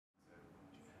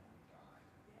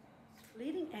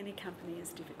any company is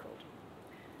difficult.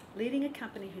 Leading a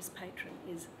company whose patron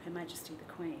is Her Majesty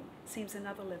the Queen seems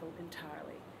another level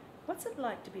entirely. What's it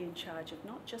like to be in charge of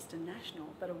not just a national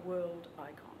but a world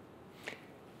icon?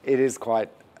 It is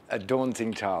quite a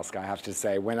daunting task, I have to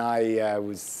say. When I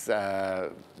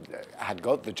had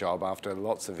got the job after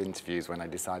lots of interviews, when I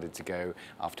decided to go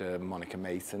after Monica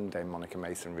Mason, Dame Monica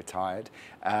Mason retired,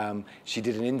 she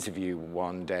did an interview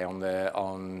one day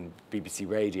on BBC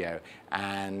Radio,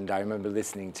 and I remember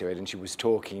listening to it, and she was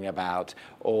talking about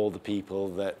all the people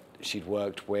that she'd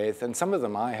worked with, and some of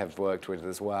them I have worked with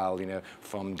as well, you know,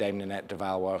 from Dame Nanette de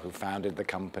Valois, who founded the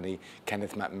company,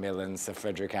 Kenneth Macmillan, Sir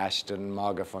Frederick Ashton,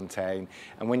 Margot Fontaine.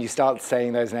 And when you start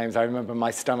saying those names, I remember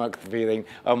my stomach feeling,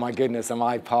 oh my goodness, am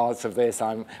I part of this?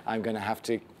 I'm going to have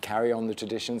to carry on the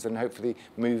traditions and hopefully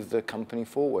move the company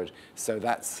forward. So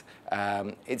that's,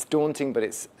 it's daunting, but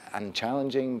it's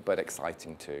challenging, but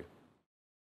exciting too.